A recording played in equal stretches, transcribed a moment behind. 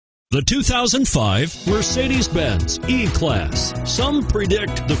The 2005 Mercedes-Benz E-Class. Some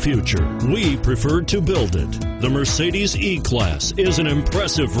predict the future. We preferred to build it. The Mercedes E-Class is an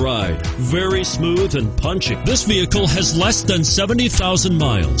impressive ride, very smooth and punchy. This vehicle has less than 70,000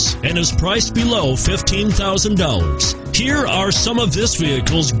 miles and is priced below $15,000. Here are some of this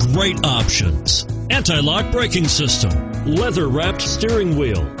vehicle's great options: anti-lock braking system, leather-wrapped steering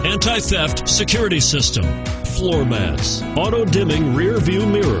wheel, anti-theft security system, floor mats, auto-dimming rear view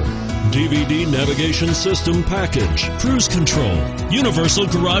mirror, DVD navigation system package, cruise control, universal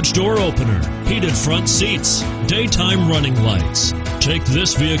garage door opener, heated front seats, daytime running lights. Take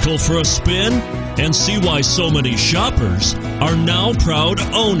this vehicle for a spin and see why so many shoppers are now proud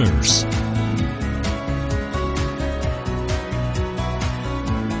owners.